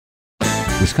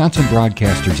Wisconsin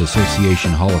Broadcasters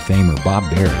Association Hall of Famer Bob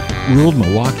Baird ruled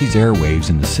Milwaukee's airwaves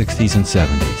in the 60s and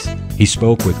 70s. He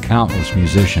spoke with countless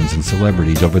musicians and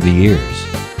celebrities over the years.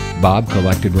 Bob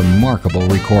collected remarkable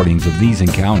recordings of these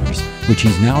encounters, which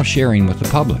he's now sharing with the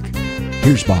public.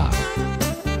 Here's Bob.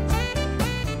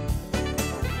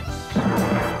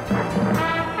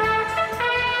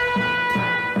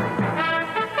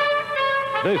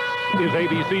 This is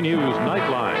ABC News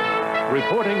Nightline.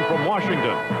 Reporting from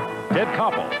Washington, Ted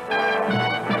Koppel.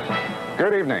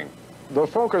 Good evening. The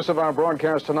focus of our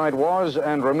broadcast tonight was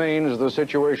and remains the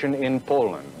situation in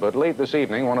Poland. But late this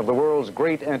evening, one of the world's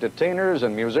great entertainers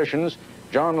and musicians,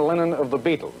 John Lennon of the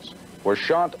Beatles, was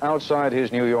shot outside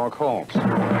his New York home.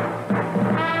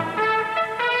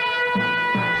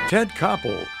 Ted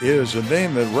Koppel is a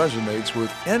name that resonates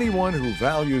with anyone who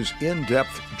values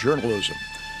in-depth journalism.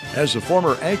 As the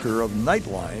former anchor of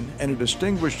Nightline and a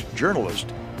distinguished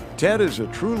journalist, Ted is a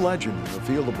true legend in the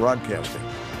field of broadcasting.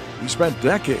 He spent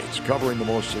decades covering the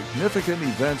most significant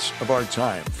events of our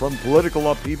time, from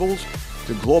political upheavals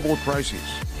to global crises.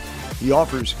 He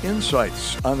offers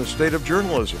insights on the state of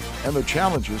journalism and the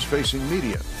challenges facing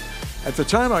media. At the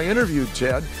time I interviewed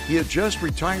Ted, he had just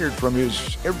retired from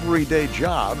his everyday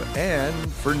job and,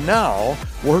 for now,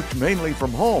 worked mainly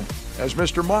from home as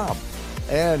Mr. Mom.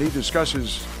 And he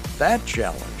discusses that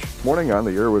challenge. Morning on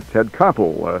the air with Ted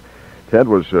Koppel. Ted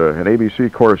was an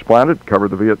ABC correspondent,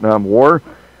 covered the Vietnam War,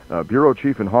 bureau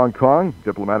chief in Hong Kong,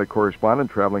 diplomatic correspondent,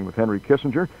 traveling with Henry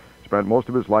Kissinger. Spent most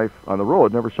of his life on the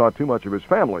road, never saw too much of his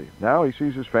family. Now he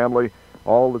sees his family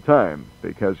all the time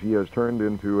because he has turned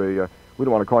into a, we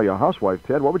don't want to call you a housewife,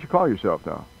 Ted. What would you call yourself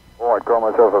now? Oh, I'd call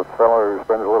myself a fellow who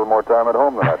spends a little more time at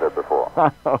home than I did before.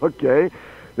 Okay.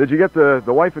 Did you get the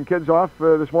wife and kids off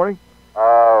this morning?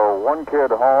 One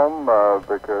kid home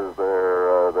because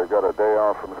they've got a day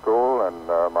off from school, and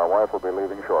my wife will be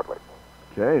leaving shortly.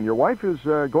 Okay, and your wife is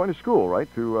going to school, right?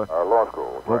 To law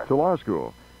school. Right. To law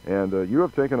school, and you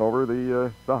have taken over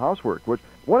the housework. What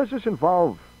does this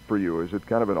involve for you? Is it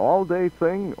kind of an all-day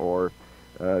thing, or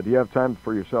do you have time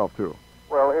for yourself too?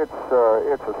 Well,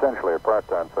 it's essentially a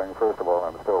part-time thing. First of all,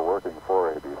 I'm still working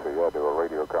for ABC. I do a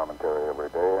radio commentary every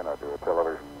day, and I do a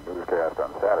television newscast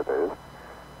on Saturdays.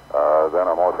 Then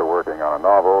I'm also working on a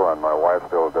novel, and my wife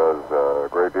still does a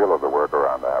great deal of the work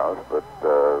around the house. But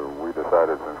we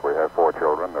decided, since we have 4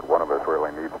 children, that one of us really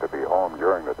needs to be home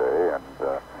during the day, and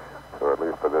so at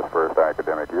least for this first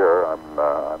academic year, I'm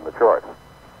the choice.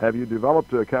 Have you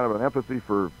developed a kind of an empathy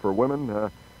for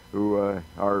women who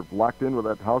are locked in with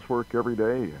that housework every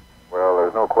day? Well,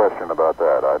 there's no question about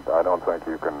that. I don't think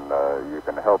you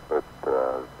can help but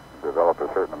develop a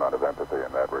certain amount of empathy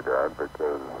in that regard,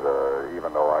 because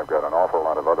even though I've got an awful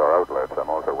lot of other outlets, I'm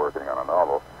also working on a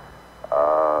novel.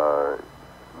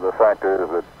 The fact is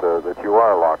that you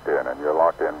are locked in, and you're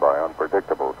locked in by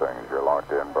unpredictable things. You're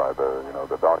locked in by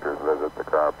the doctor's visit, the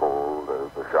carpool,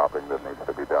 the shopping that needs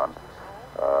to be done.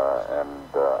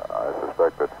 I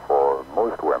suspect that for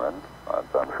most women,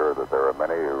 I'm sure that there are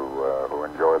many who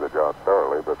enjoy the job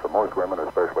thoroughly, but for most women,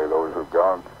 especially those who've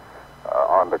gone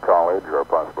on to college or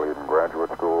possibly even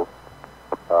graduate school,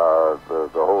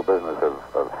 the whole business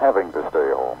of having to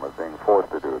stay home, of being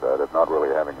forced to do that, of not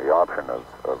really having the option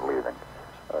of leaving,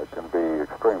 can be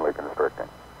extremely constricting.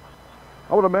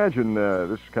 I would imagine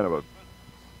this is kind of a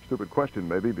stupid question,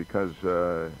 maybe, because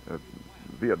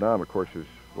Vietnam, of course,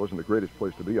 wasn't the greatest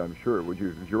place to be, I'm sure. Would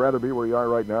you rather be where you are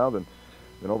right now than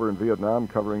over in Vietnam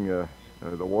covering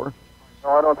the war? No,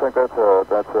 I don't think that's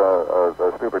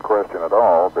a stupid question at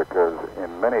all, because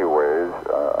in many ways,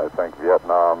 I think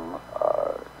Vietnam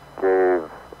gave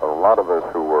a lot of us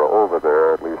who were over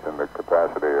there, at least in the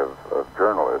capacity of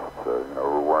journalists,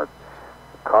 who weren't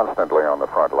constantly on the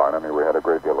front line. I mean, we had a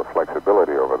great deal of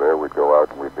flexibility over there. We'd go out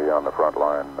and we'd be on the front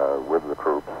line with the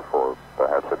troops for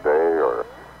perhaps a day, or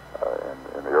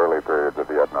in the early periods of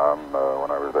Vietnam,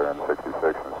 when I was there in 66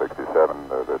 and 67,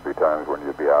 there'd be times when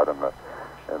you'd be out in the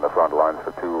front lines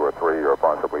for 2 or 3 or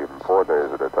possibly even 4 days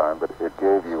at a time, but it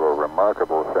gave you a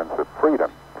remarkable sense of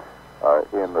freedom,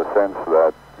 in the sense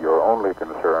that your only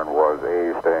concern was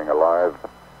A, staying alive,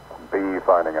 B,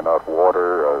 finding enough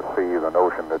water, C, the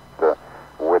notion that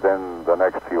within the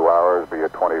next few hours, be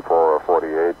it 24 or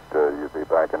 48, you'd be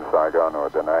back in Saigon or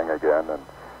Da Nang again, and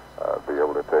be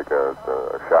able to take a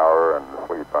shower and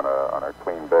sleep on a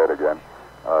clean bed again.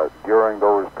 During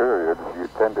those periods, you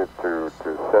tended to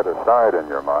set aside in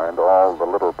your mind all the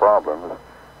little problems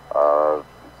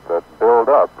that build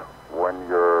up when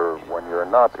you're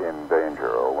not in danger,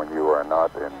 or when you are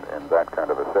not in that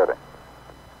kind of a setting.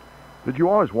 Did you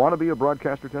always want to be a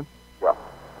broadcaster, Ted? Yeah.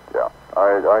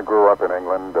 I grew up in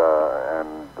England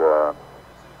and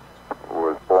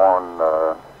was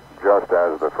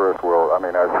First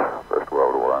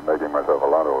World War, I'm making myself a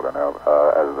lot older now,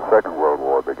 as the Second World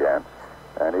War began,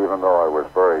 and even though I was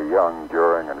very young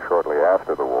during and shortly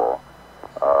after the war,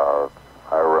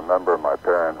 I remember my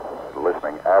parents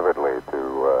listening avidly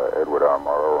to Edward R.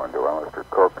 Murrow and to Alistair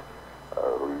Cook,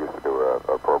 who used to do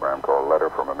a program called Letter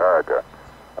from America.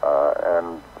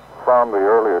 And from the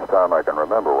earliest time I can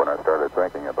remember when I started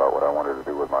thinking about what I wanted to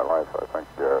do with my life, I think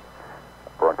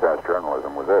broadcast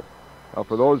journalism was it. Now,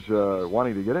 for those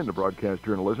wanting to get into broadcast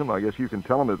journalism, I guess you can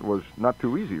tell them it was not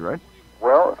too easy, right?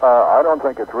 Well, I don't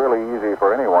think it's really easy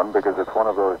for anyone because it's one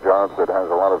of those jobs that has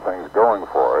a lot of things going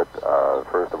for it.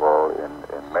 First of all, in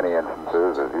many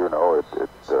instances, as you know,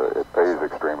 it pays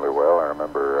extremely well. I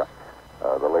remember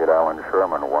the late Alan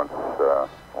Sherman once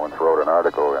wrote an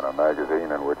article in a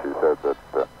magazine in which he said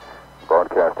that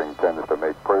broadcasting tends to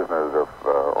make prisoners of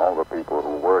all the people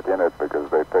who work in it because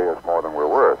they pay us more than we're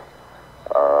worth.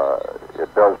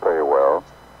 It does pay well.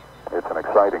 It's an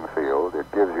exciting field. It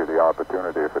gives you the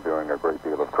opportunity for doing a great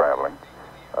deal of traveling,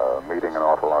 meeting an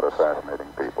awful lot of fascinating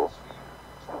people.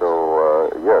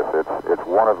 So, yes, it's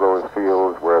one of those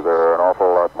fields where there are an awful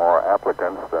lot more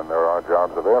applicants than there are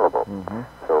jobs available. Mm-hmm.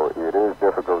 So it is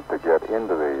difficult to get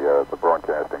into the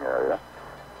broadcasting area.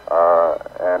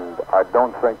 And I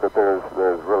don't think that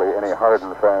there's really any hard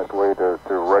and fast way to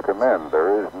recommend.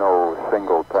 There is no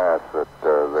single path that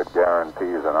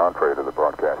guarantees an entree to the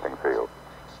broadcasting field.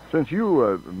 Since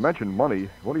you mentioned money,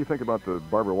 what do you think about the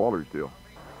Barbara Walters deal?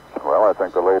 Well, I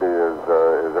think the lady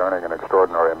is earning an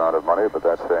extraordinary amount of money, but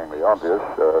that's saying the obvious.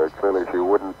 Clearly, she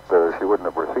wouldn't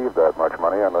have received that much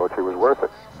money unless she was worth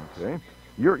it. Okay,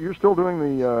 you're still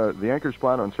doing the anchor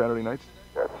spot on Saturday nights?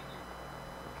 Yes.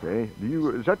 Okay.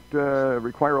 Does that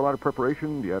require a lot of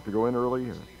preparation? Do you have to go in early?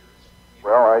 Or?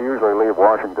 Well, I usually leave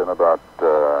Washington about.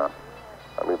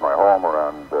 I leave my home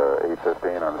around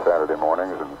 8:15 on Saturday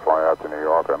mornings and fly out to New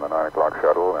York on the 9 o'clock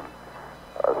shuttle and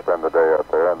spend the day up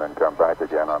there and then come back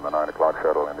again on the 9 o'clock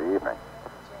shuttle in the evening.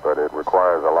 But it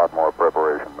requires a lot more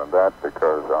preparation than that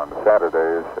because on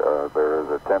Saturdays there is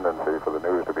a tendency for the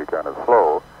news to be kind of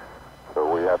slow.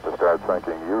 So we have to start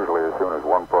thinking, usually as soon as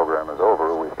one program is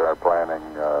over, we start planning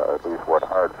at least what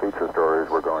hard feature stories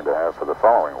we're going to have for the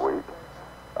following week.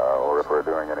 Or if we're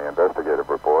doing any investigative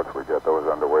reports, we get those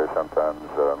underway sometimes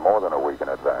more than a week in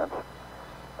advance.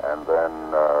 And then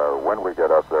when we get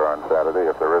up there on Saturday,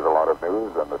 if there is a lot of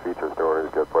news, then the feature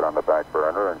stories get put on the back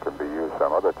burner and can be used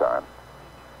some other time.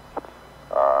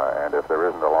 And if there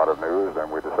isn't a lot of news,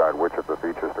 then we decide which of the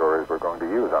feature stories we're going to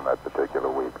use on that particular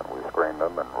week. And we screen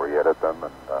them and re-edit them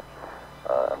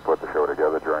and put the show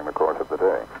together during the course of the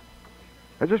day.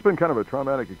 Has this been kind of a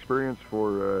traumatic experience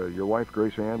for your wife,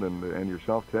 Grace Ann, and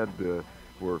yourself, Ted,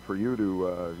 for you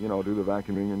to, do the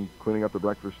vacuuming and cleaning up the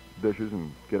breakfast dishes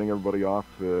and getting everybody off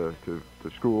to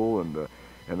school, and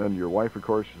then your wife, of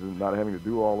course, not having to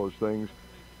do all those things?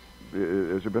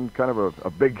 Has it been kind of a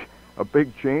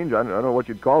big change? I don't know what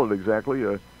you'd call it exactly.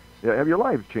 Have your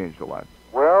lives changed a lot?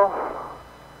 Well,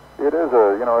 it is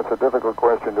it's a difficult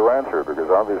question to answer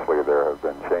because obviously there have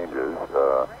been changes.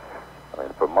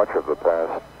 For much of the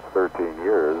past 13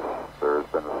 years, there's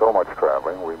been so much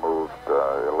traveling. We moved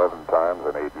 11 times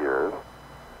in 8 years,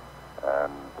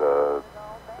 and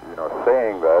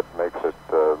saying that makes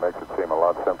it seem a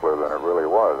lot simpler than it really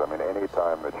was. I mean, any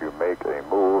time that you make a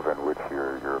move in which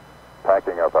you're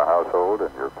packing up a household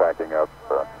and you're packing up,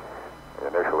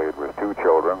 initially it was 2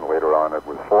 children, later on it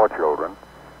was 4 children.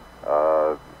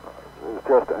 There's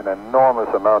just an enormous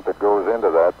amount that goes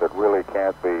into that really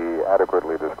can't be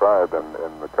adequately described in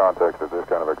the context of this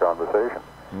kind of a conversation.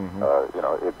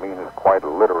 Mm-hmm. It means quite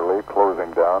literally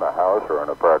closing down a house or an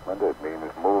apartment. It means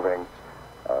moving,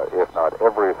 if not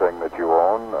everything that you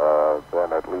own,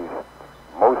 then at least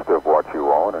most of what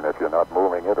you own. And if you're not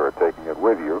moving it or taking it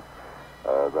with you,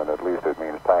 then at least it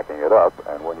means packing it up.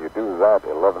 And when you do that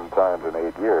 11 times in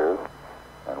 8 years,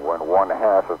 and when one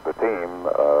half of the team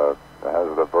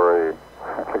has the very,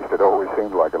 at least it always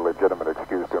seemed like a legitimate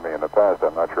excuse to me in the past.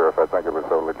 I'm not sure if I think it was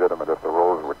so legitimate if the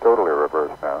roles were totally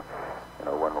reversed now.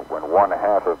 When one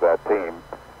half of that team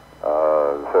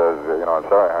says, I'm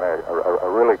sorry, honey, I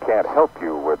really can't help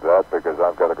you with that because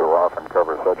I've got to go off and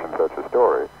cover such and such a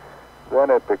story,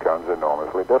 then it becomes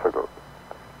enormously difficult.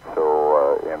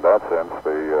 So in that sense,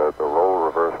 the role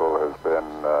reversal has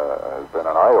been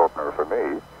an eye-opener for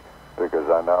me, because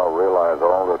I now realize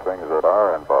all the things that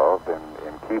are involved in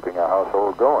keeping a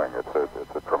household going.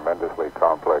 It's a tremendously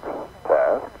complex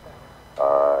task,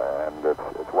 and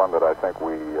it's one that I think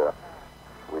we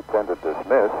tend to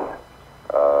dismiss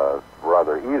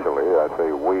rather easily. I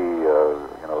say we,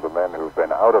 the men who've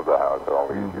been out of the house all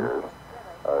these years.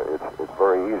 It's it's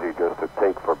very easy just to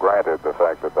take for granted the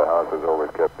fact that the house is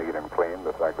always kept neat and clean,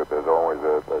 the fact that there's always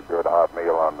a good hot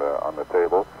meal on the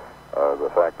table, the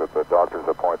fact that the doctor's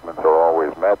appointments are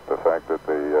always met, the fact that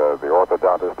the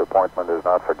orthodontist appointment is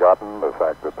not forgotten, the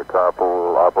fact that the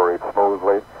carpool operates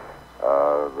smoothly,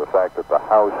 the fact that the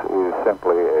house is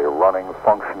simply a running,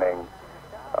 functioning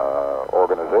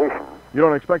organization. You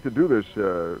don't expect to do this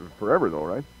forever, though,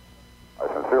 right? I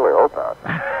sincerely hope not.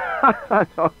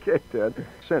 Okay, Ted.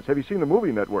 Have you seen the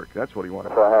movie Network? That's what he wanted.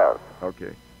 Yes, I have.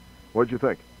 Okay. What'd you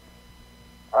think?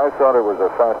 I thought it was a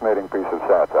fascinating piece of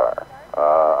satire.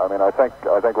 I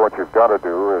think what you've got to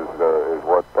do is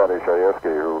what Paddy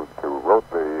Chayefsky, who wrote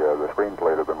the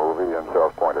screenplay to the movie,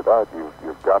 himself pointed out.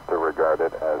 You've got to regard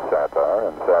it as satire,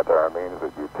 and satire means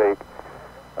that you take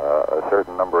a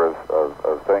certain number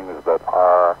of things that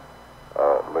are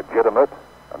legitimate.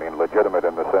 I mean, legitimate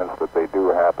in the sense that they do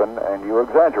happen, and you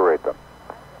exaggerate them.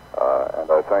 And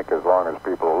I think as long as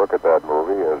people look at that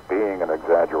movie as being an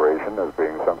exaggeration, as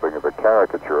being something of a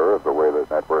caricature of the way that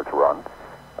networks run,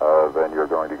 then you're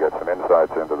going to get some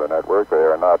insights into the network. They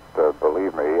are not,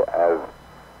 believe me, as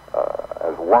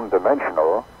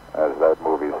one-dimensional as that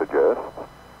movie suggests.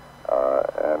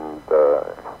 And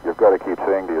you've got to keep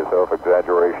saying to yourself,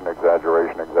 exaggeration,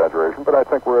 exaggeration, exaggeration. But I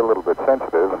think we're a little bit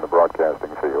sensitive in the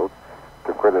broadcasting field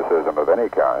to criticism of any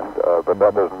kind, but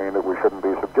that doesn't mean that we shouldn't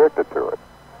be subjected to it.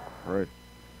 Right.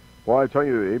 Well, I tell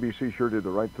you, the ABC sure did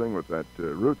the right thing with that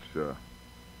Roots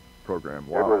program.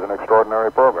 Wow. It was an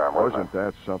extraordinary program, Wasn't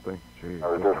that something? Gee, I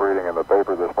was just reading in the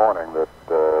paper this morning that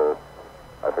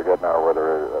I forget now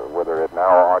whether it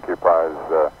now occupies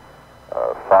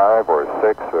 5 or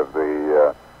 6 of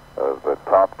the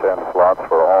top 10 slots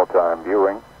for all-time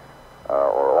viewing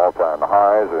or all-time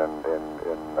highs in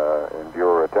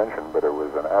viewer attention. But it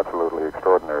was an absolutely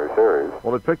extraordinary series.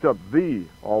 Well, it picked up the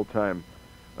all-time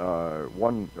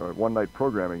one-night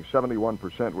programming,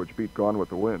 71%, which beat Gone with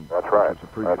the Wind. That's right.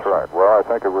 That's right. Well, I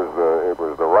think it was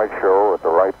the right show at the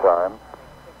right time,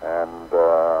 and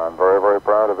I'm very, very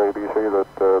proud of ABC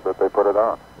that they put it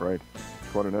on. Right.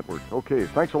 Quite a network. Okay.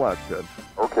 Thanks a lot, Ted.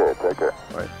 Okay. Take care.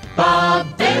 Bye.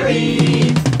 Bob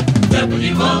Berry,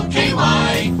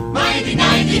 WOKY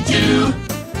 9092.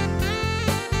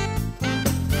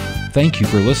 Thank you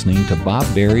for listening to Bob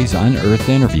Berry's Unearthed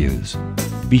Interviews.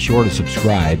 Be sure to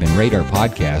subscribe and rate our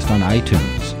podcast on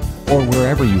iTunes or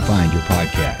wherever you find your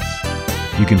podcasts.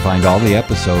 You can find all the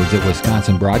episodes at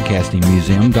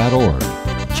WisconsinBroadcastingMuseum.org.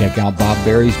 Check out Bob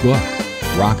Berry's book,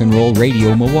 Rock and Roll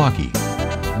Radio Milwaukee.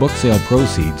 Book sale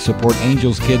proceeds support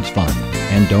Angels Kids Fund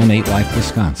and Donate Life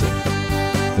Wisconsin.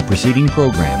 The preceding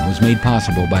program was made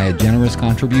possible by a generous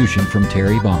contribution from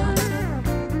Terry Bond.